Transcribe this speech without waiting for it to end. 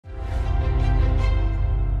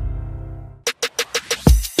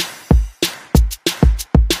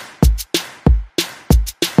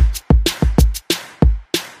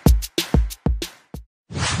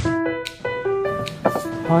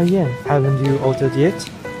Cayenne. Haven't you ordered yet?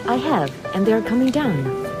 I have, and they're coming down.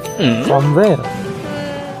 From where?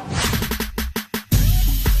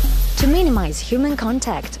 To minimize human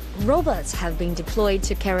contact, robots have been deployed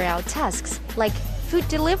to carry out tasks like food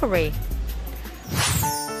delivery.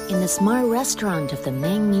 In the smart restaurant of the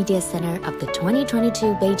main media center of the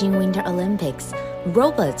 2022 Beijing Winter Olympics,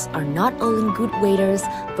 robots are not only good waiters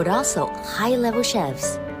but also high-level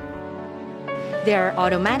chefs. They are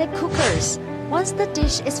automatic cookers. Once the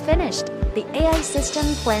dish is finished, the AI system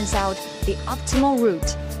plans out the optimal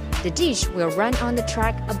route. The dish will run on the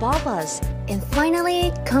track above us and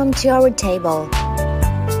finally come to our table.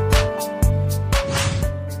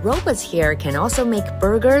 Robots here can also make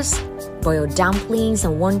burgers, boil dumplings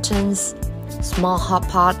and wontons, small hot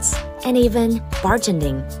pots, and even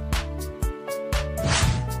bartending.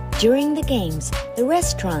 During the games, the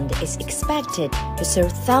restaurant is expected to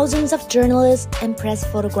serve thousands of journalists and press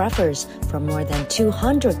photographers from more than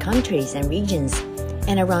 200 countries and regions,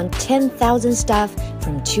 and around 10,000 staff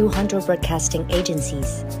from 200 broadcasting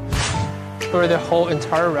agencies. For the whole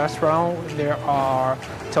entire restaurant, there are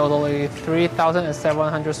totally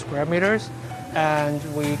 3,700 square meters, and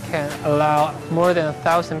we can allow more than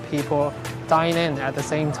 1,000 people dine in at the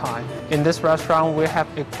same time. In this restaurant, we have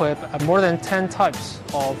equipped more than 10 types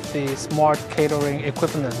of the smart catering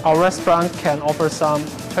equipment. Our restaurant can offer some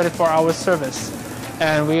 24-hour service,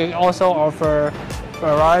 and we also offer a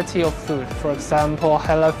variety of food. For example,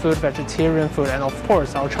 halal food, vegetarian food, and of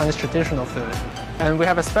course, our Chinese traditional food. And we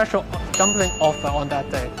have a special dumpling offer on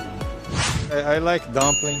that day. I like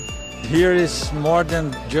dumpling. Here is more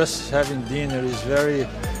than just having dinner. It's very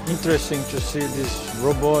interesting to see these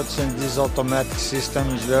robots and this automatic system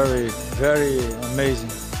is very, very amazing.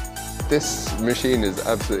 This machine is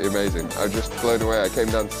absolutely amazing. I was just blown away. I came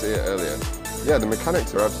down to see it earlier. Yeah, the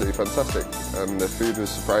mechanics are absolutely fantastic and the food was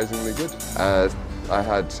surprisingly good. I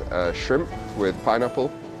had shrimp with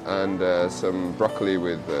pineapple and some broccoli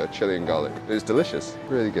with chili and garlic. It was delicious,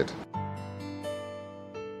 really good.